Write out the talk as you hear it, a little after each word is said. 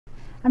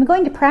I'm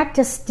going to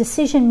practice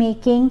decision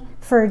making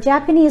for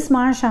Japanese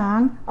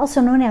Mahjong,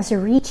 also known as a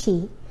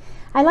Riichi.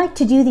 I like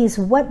to do these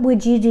what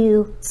would you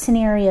do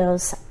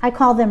scenarios. I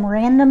call them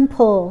random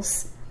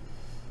pulls.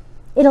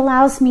 It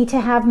allows me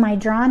to have my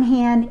drawn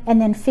hand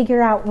and then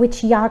figure out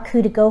which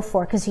Yaku to go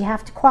for, because you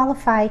have to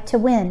qualify to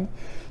win.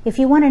 If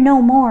you want to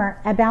know more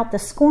about the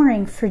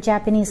scoring for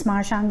Japanese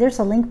Mahjong, there's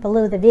a link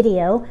below the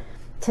video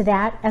to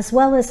that, as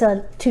well as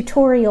a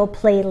tutorial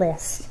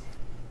playlist.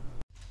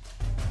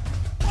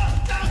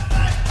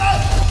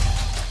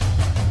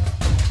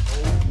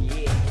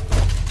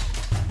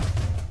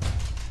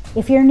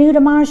 If you're new to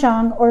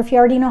Mahjong, or if you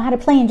already know how to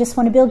play and just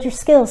want to build your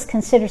skills,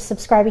 consider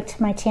subscribing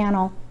to my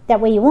channel.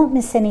 That way you won't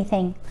miss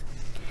anything.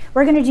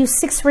 We're going to do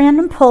 6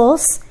 random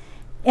pulls,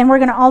 and we're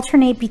going to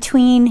alternate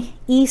between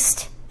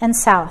east and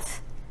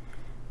south.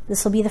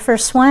 This will be the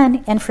first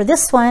one, and for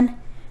this one,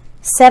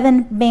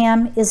 7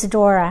 Bam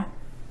Isadora.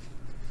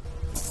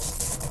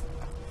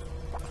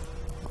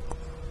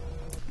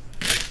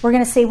 We're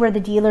going to say we're the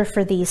dealer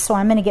for these, so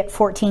I'm going to get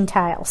 14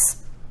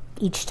 tiles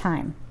each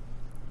time.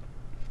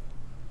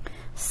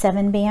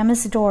 7 Bam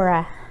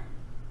Isadora.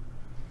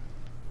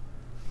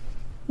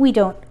 We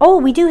don't, oh,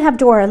 we do have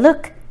Dora,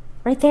 look,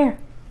 right there.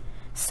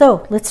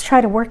 So let's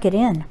try to work it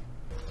in.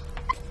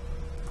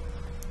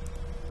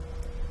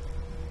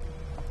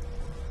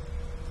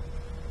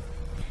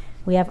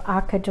 We have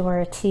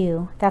Akadora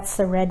too, that's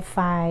the red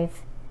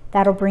 5.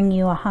 That'll bring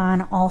you a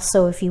Han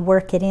also if you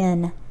work it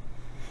in.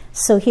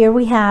 So here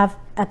we have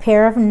a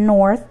pair of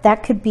north.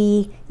 That could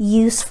be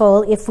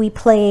useful if we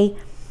play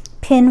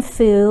Pin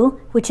Fu,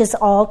 which is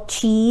all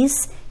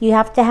cheese. You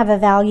have to have a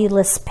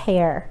valueless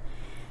pair.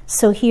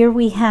 So here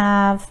we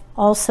have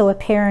also a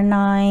pair of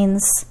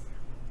 9s.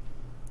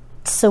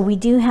 So we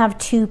do have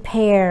 2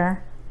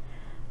 pair.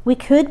 We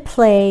could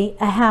play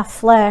a half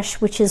flush,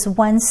 which is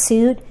 1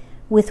 suit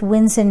with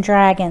Winds and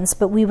Dragons,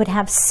 but we would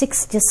have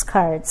 6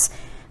 discards,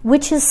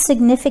 which is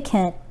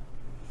significant.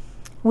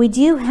 We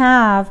do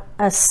have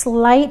a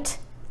slight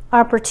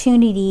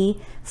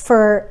opportunity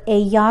for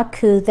a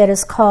Yaku that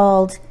is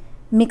called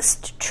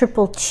Mixed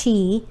Triple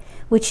Chi,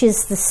 which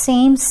is the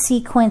same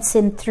sequence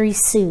in 3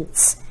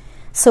 suits.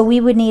 So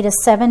we would need a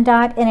 7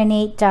 dot and an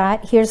 8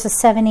 dot. Here's a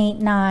 7, 8,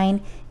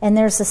 9, and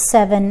there's a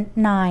 7,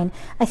 9.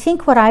 I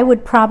think what I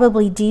would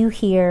probably do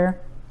here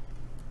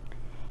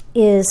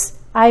is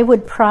I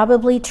would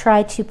probably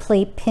try to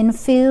play Pin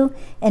Fu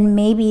and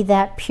maybe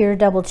that pure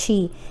double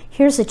Chi.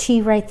 Here's a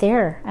Chi right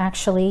there,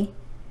 actually.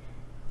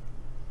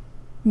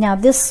 Now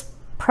this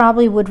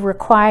probably would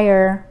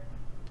require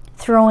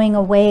throwing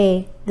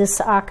away this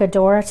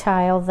Akadora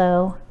tile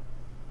though.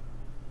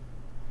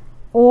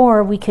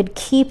 Or we could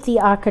keep the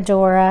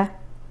Akadora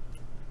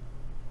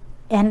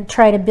and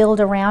try to build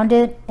around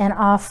it and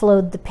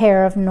offload the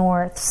pair of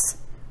norths.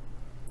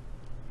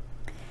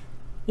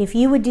 If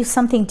you would do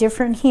something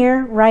different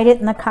here, write it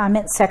in the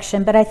comment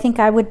section, but I think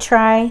I would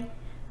try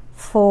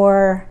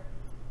for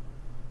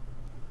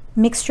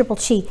Mixed Triple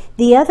Chi.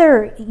 The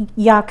other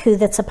Yaku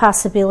that's a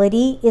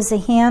possibility is a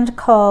hand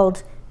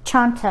called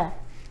Chanta.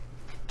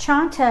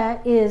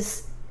 Chanta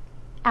is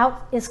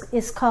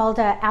called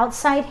an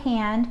outside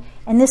hand,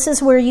 and this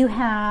is where you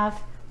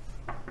have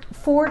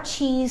 4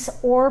 Chis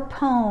or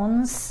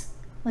Pones.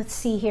 Let's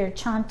see here,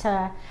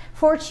 Chanta.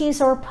 4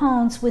 Chis or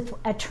Pones with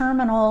a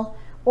terminal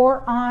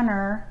or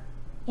honor,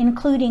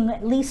 including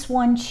at least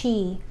 1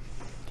 Chi.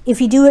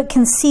 If you do it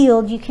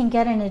concealed, you can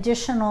get an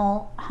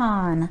additional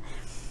Han.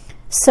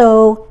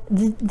 So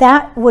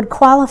that would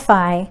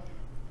qualify.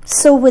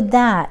 So would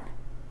that.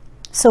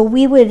 So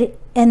we would,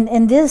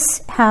 and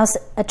this has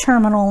a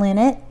terminal in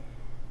it.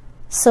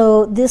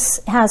 So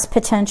this has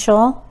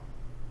potential.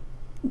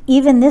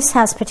 Even this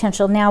has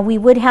potential. Now we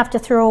would have to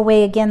throw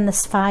away again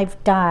this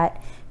 5 dot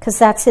because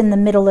that's in the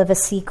middle of a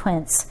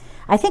sequence.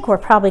 I think we're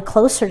probably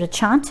closer to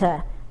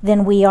Chanta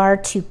than we are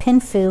to Pin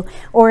Fu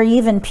or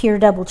even pure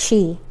double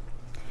Chi.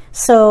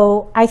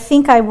 So I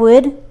think I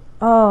would,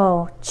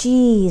 oh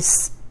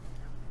geez.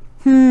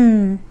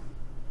 1,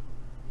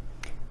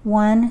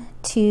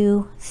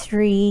 2,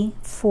 3,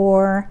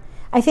 4.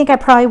 I think I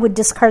probably would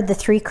discard the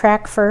 3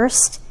 crack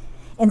first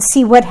and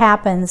see what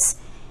happens.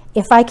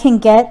 If I can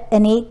get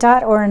an 8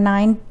 dot or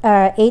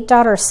a 8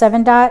 dot or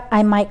 7 dot,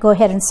 I might go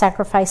ahead and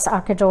sacrifice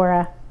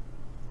Akadora.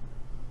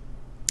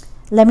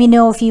 Let me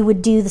know if you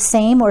would do the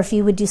same or if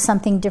you would do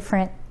something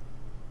different.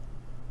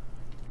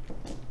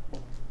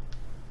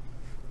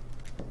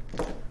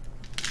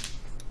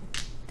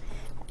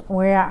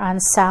 We're on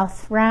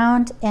south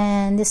round,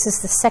 and this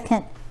is the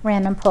second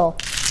random pull.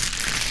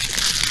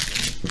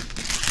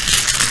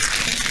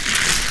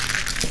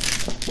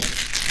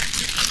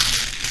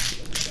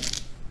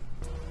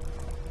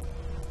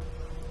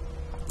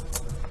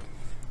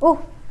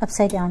 Oh,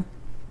 upside down.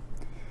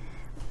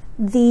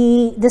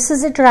 This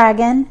is a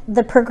dragon.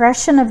 The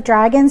progression of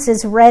dragons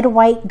is red,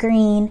 white,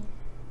 green.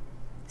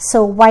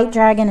 So white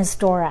dragon is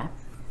Dora.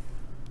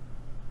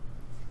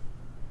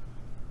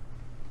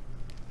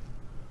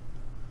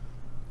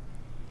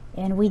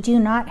 And we do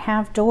not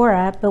have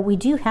Dora, but we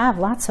do have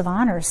lots of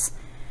honors.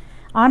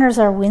 Honors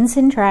are Winds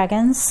and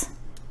Dragons,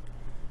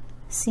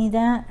 See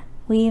that?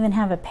 We even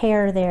have a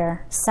pair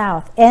there,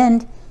 south,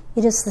 and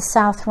it is the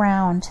south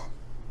round.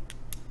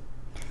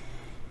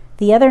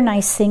 The other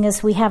nice thing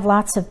is we have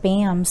lots of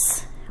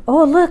bams.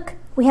 Oh, look,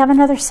 we have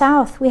another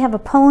south. We have a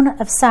pone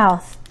of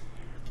south.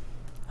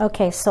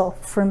 Okay, so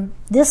from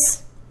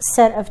this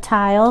set of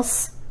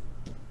tiles,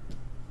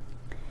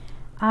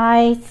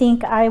 I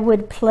think I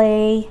would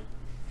play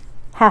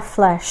half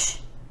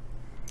flush.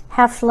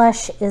 Half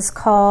flush is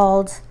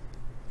called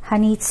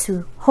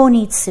Honitsu.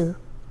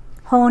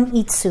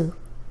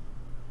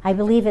 I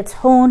believe it's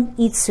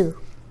Honitsu.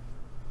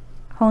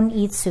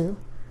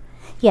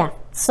 Yeah,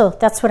 so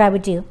that's what I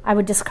would do. I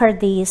would discard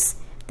these.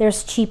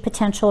 There's chi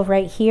potential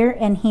right here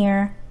and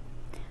here.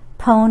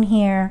 Pone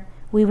here.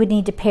 We would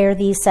need to pair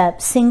these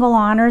up. Single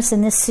honors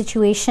in this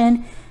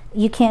situation,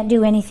 you can't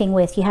do anything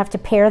with. You have to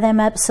pair them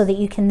up so that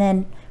you can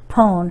then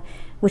pone,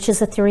 which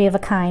is a 3 of a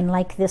kind,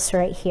 like this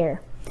right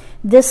here.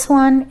 This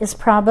one is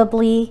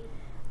probably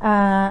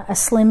a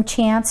slim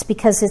chance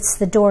because it's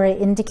the Dora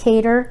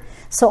indicator.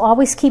 So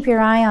always keep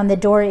your eye on the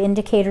Dora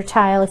indicator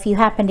tile. If you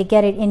happen to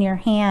get it in your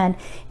hand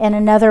and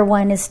another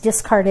one is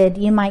discarded,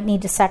 you might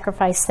need to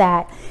sacrifice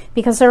that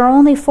because there are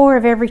only 4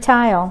 of every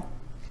tile.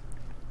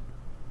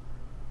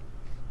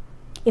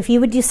 If you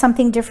would do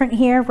something different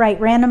here,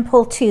 write random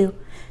pull 2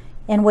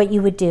 and what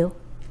you would do.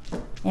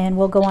 And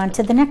we'll go on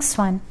to the next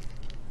one.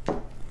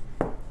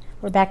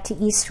 We're back to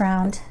East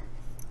round.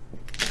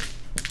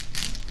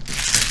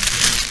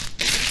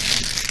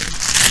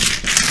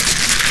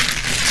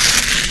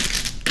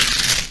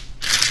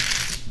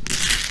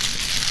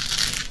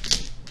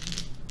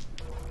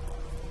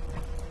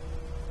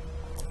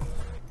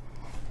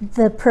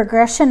 The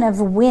progression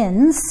of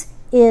winds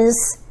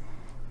is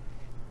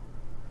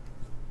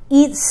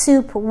eat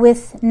soup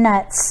with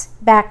nuts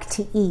back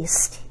to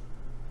east.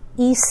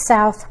 East,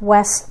 south,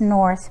 west,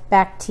 north,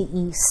 back to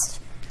east.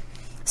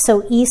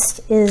 So east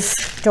is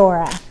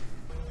Dora.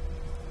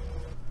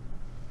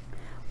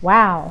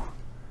 Wow.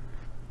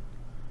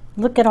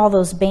 Look at all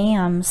those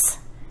bams.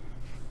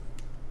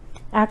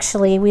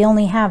 Actually, we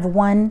only have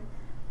 1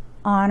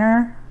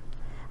 honor.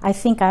 I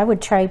think I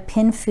would try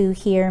Pinfu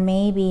here,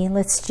 maybe.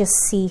 Let's just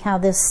see how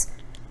this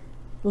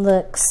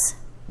looks.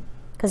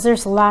 Because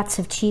there's lots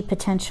of chi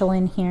potential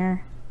in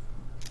here.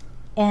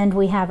 And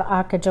we have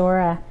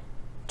Akadora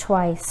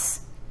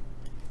twice.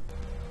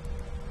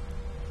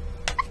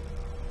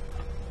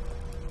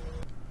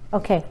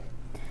 Okay,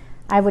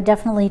 I would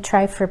definitely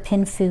try for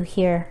Pinfu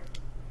here.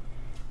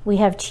 We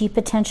have chi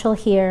potential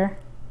here,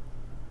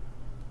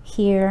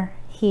 here,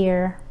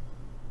 here,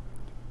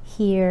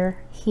 here,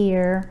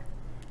 here.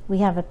 We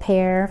have a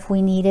pair if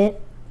we need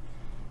it.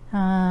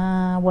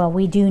 Well,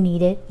 we do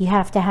need it. You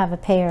have to have a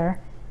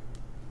pair.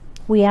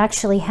 We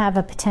actually have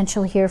a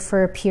potential here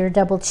for a pure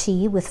double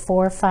chi with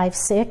 4, 5,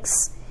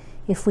 6.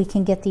 If we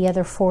can get the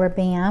other 4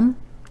 bam.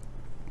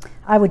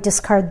 I would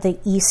discard the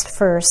east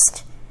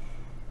first.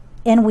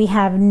 And we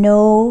have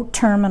no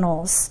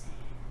terminals.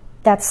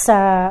 That's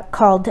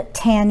called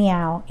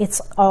Tanyao.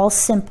 It's all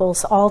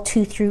simples, all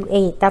 2 through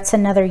 8. That's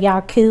another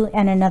Yaku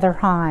and another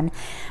Han.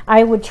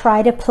 I would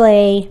try to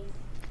play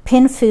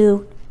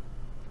Pinfu,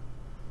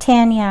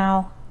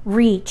 Tanyao,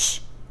 Riichi,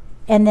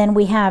 and then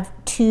we have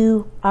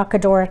 2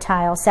 Akadora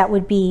tiles. That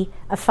would be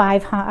a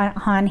 5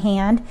 Han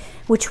hand,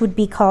 which would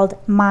be called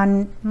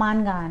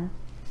Mangan.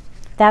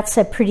 That's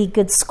a pretty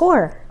good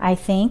score, I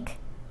think.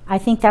 I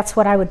think that's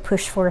what I would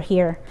push for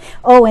here.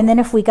 Oh, and then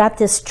if we got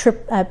this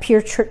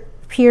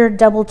pure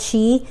double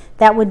chi,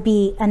 that would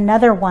be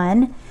another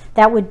one.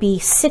 That would be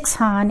 6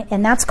 Han,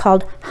 and that's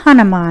called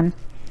Hanuman.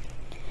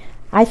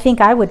 I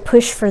think I would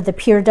push for the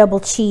pure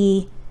double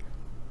chi,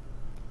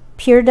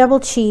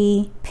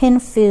 Pinfu,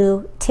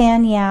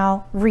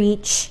 Tanyao,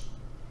 Riichi.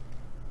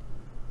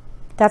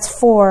 That's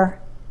 4,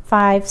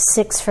 5,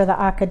 6 for the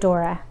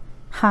Akadora,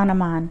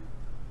 Hanuman.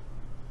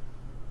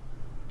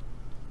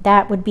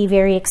 That would be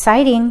very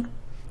exciting.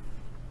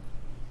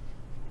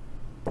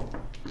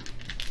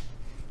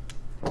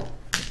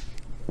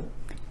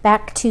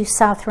 Back to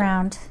South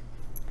round.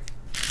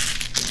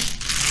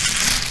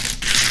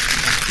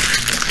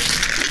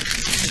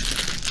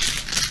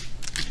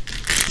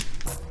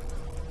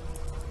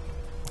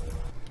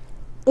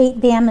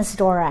 Eight bam is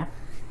Dora.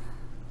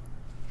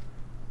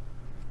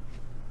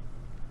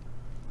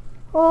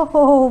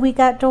 Oh, we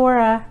got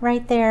Dora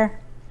right there.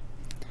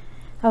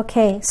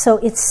 Okay, so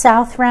it's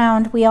South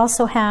round. We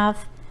also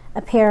have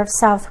a pair of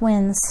south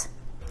winds.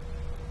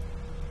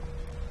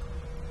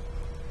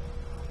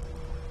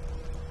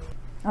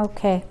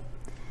 Okay,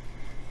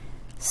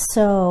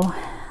 so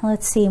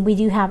let's see. We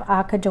do have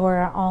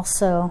Akadora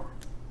also.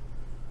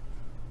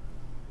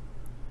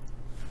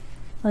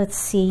 Let's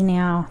see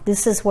now.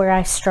 This is where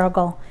I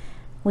struggle.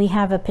 We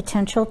have a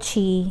potential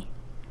chi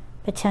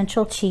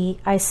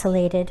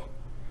isolated,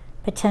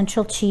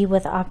 potential chi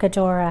with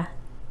Akadora,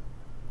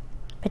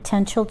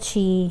 potential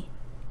chi,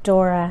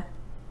 Dora,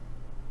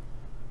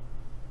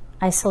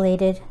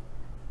 isolated,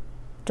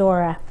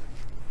 Dora.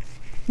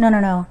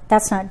 No,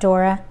 that's not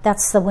Dora.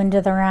 That's the wind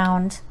of the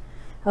round.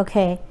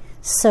 Okay,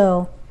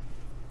 so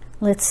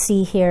let's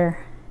see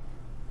here.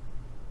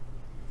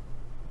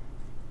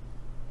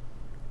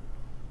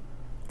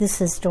 This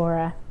is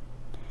Dora.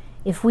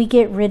 If we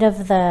get rid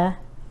of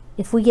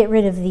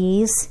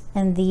these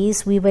and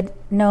these, we would,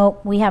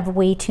 no, we have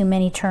way too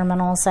many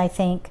terminals, I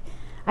think.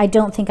 I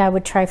don't think I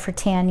would try for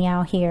Tan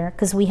Yao here,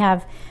 because we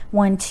have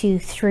 1, 2,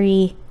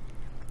 3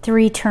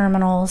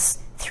 terminals,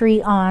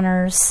 3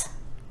 honors.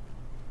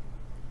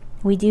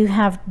 We do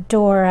have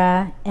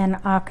Dora and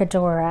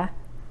Akadora.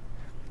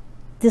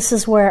 This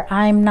is where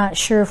I'm not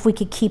sure if we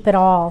could keep it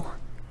all.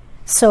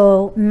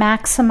 So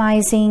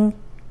maximizing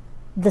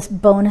the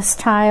bonus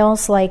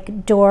tiles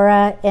like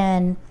Dora,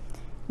 and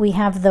we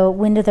have the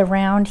Wind of the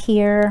Round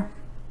here.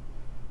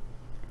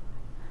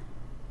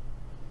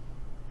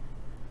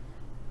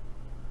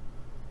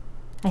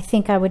 I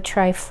think I would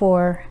try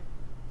for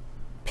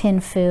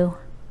Pinfu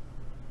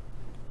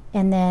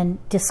and then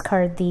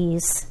discard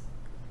these.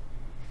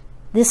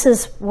 This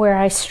is where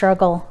I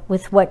struggle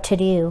with what to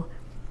do.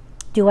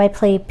 Do I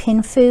play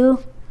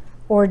Pinfu,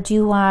 or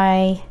do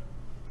I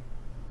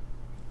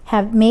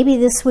have, maybe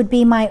this would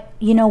be my,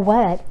 you know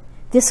what?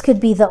 This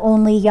could be the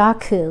only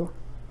Yaku,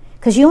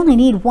 because you only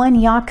need 1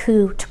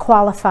 Yaku to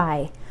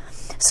qualify.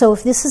 So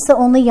if this is the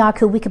only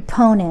Yaku, we could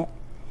pwn it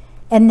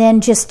and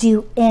then just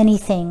do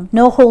anything,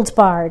 no holds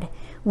barred.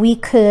 We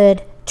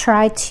could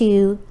try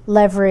to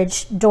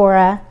leverage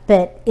Dora,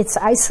 but it's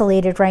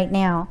isolated right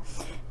now.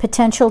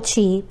 Potential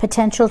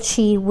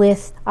Chi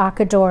with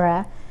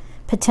Akadora,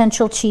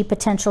 potential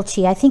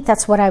Chi. I think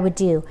that's what I would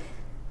do.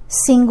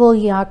 Single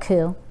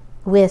Yaku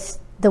with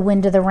the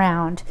Wind of the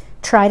Round.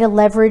 Try to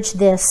leverage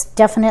this,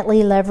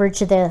 definitely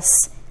leverage this.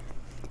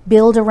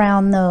 Build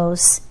around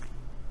those.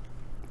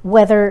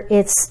 Whether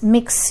it's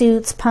mixed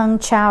suits, Peng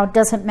Chao,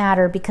 doesn't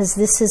matter, because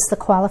this is the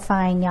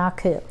qualifying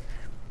Yaku.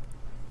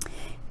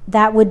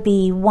 That would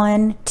be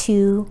 1,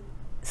 2,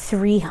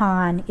 3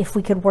 Han, if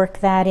we could work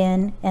that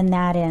in and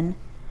that in.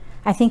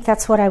 I think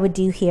that's what I would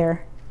do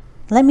here.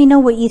 Let me know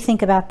what you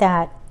think about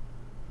that.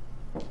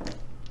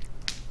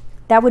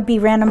 That would be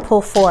random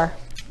pull 4.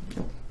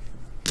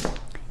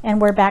 And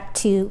we're back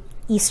to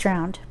East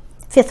round.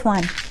 5th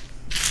one.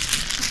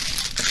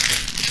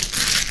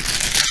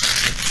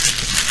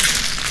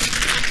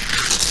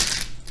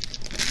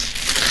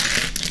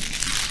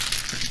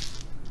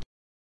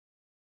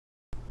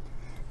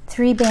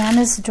 Three bam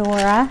is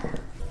Dora.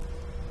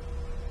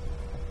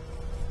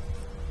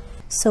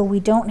 So we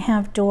don't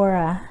have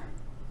Dora.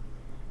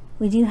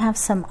 We do have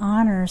some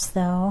honors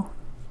though.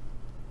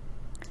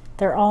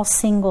 They're all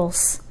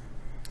singles.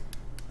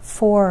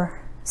 4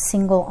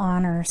 single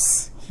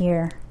honors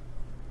here.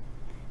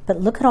 But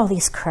look at all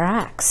these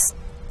cracks.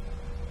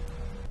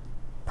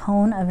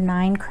 Pawn of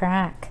 9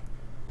 crack.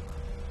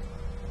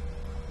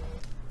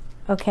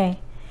 Okay,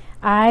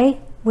 I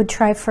would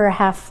try for a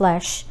half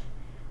flush.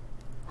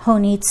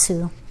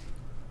 Honitsu.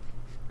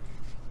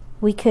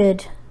 We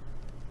could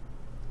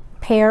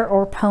pair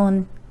or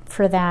pawn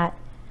for that.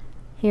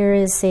 Here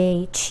is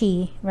a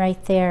Chi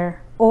right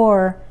there,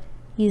 or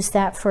use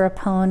that for a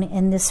pawn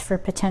and this for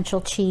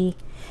potential Chi.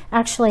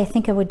 Actually, I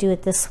think I would do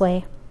it this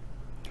way,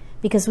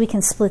 because we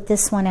can split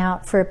this one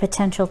out for a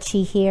potential Chi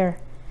here.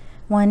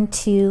 1,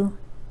 2,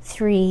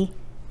 3,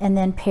 and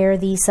then pair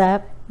these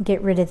up,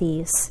 get rid of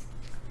these.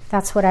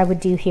 That's what I would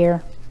do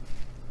here.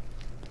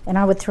 And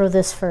I would throw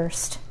this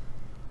first,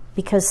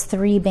 because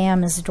 3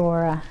 bam is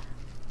Dora.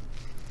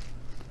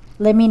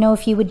 Let me know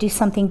if you would do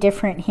something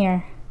different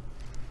here.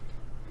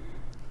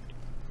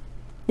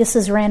 This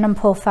is random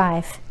pull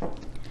 5.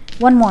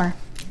 One more.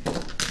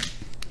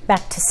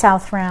 Back to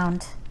South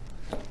round.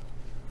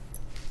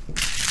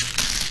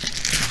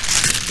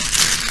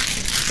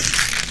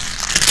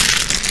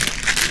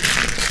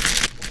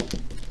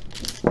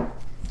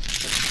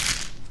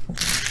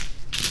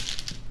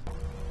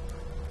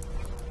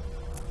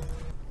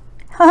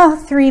 Oh,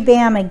 3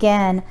 bam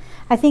again.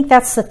 I think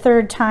that's the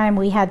 3rd time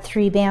we had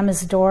 3 bam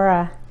as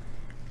Dora.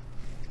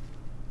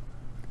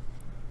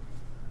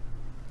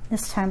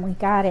 This time we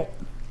got it.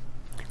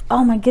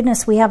 Oh my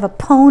goodness, we have a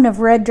pawn of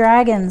red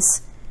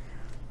dragons.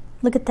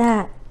 Look at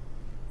that.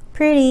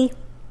 Pretty.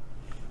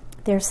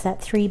 There's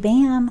that 3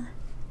 bam.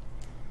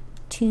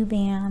 2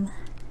 bam.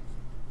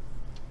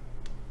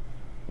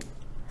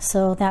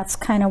 So that's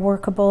kind of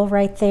workable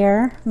right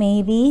there,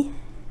 maybe.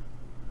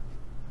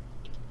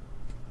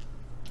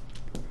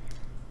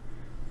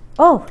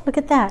 Oh, look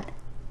at that.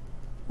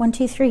 1,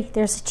 2, 3.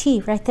 There's a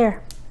Chi right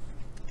there.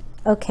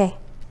 Okay.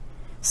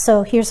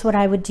 So here's what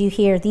I would do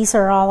here. These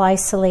are all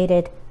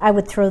isolated. I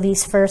would throw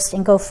these first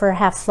and go for a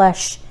half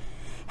flush.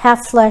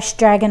 Half flush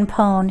dragon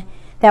pawn.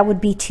 That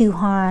would be 2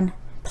 Han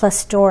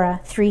plus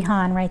Dora. 3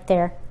 Han right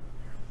there.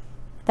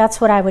 That's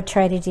what I would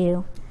try to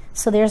do.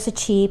 So there's a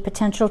Chi,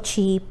 potential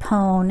Chi,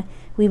 pawn.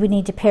 We would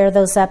need to pair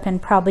those up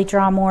and probably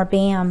draw more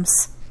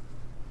bams.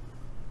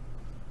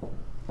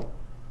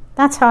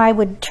 That's how I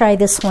would try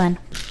this one.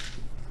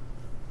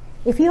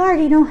 If you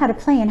already know how to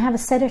play and have a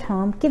set at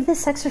home, give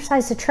this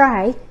exercise a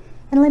try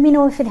and let me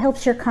know if it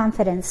helps your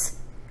confidence.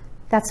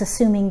 That's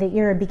assuming that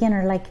you're a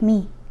beginner like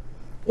me.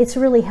 It's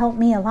really helped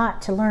me a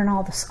lot to learn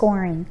all the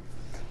scoring.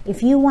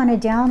 If you want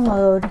to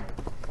download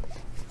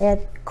a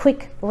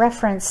quick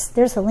reference,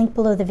 there's a link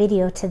below the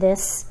video to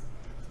this.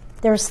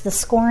 There's the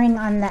scoring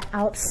on the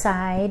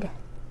outside,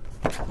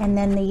 and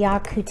then the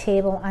Yaku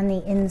table on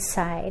the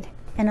inside,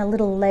 and a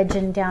little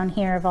legend down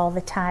here of all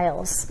the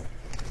tiles.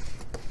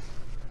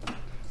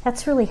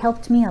 That's really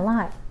helped me a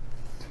lot.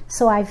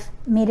 So I've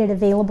made it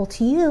available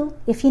to you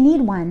if you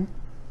need one.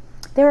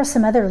 There are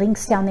some other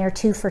links down there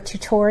too for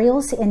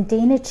tutorials and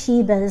Dana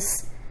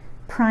Chiba's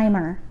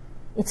primer.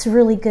 It's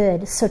really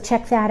good, so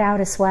check that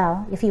out as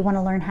well if you want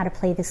to learn how to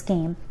play this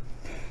game.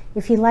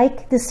 If you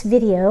like this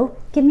video,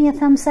 give me a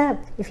thumbs up.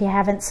 If you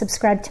haven't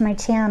subscribed to my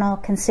channel,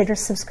 consider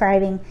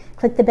subscribing.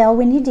 Click the bell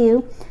when you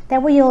do.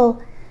 That way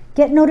you'll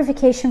get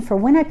notification for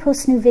when I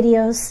post new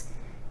videos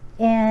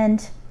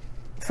and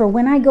for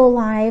when I go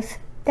live.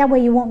 That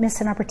way you won't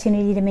miss an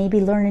opportunity to maybe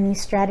learn a new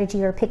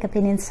strategy or pick up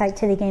an insight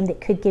to the game that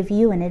could give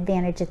you an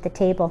advantage at the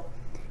table.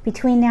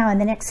 Between now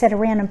and the next set of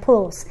random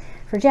pulls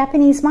for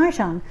Japanese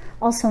Mahjong,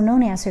 also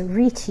known as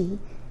Riichi,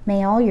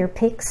 may all your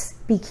picks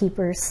be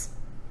keepers.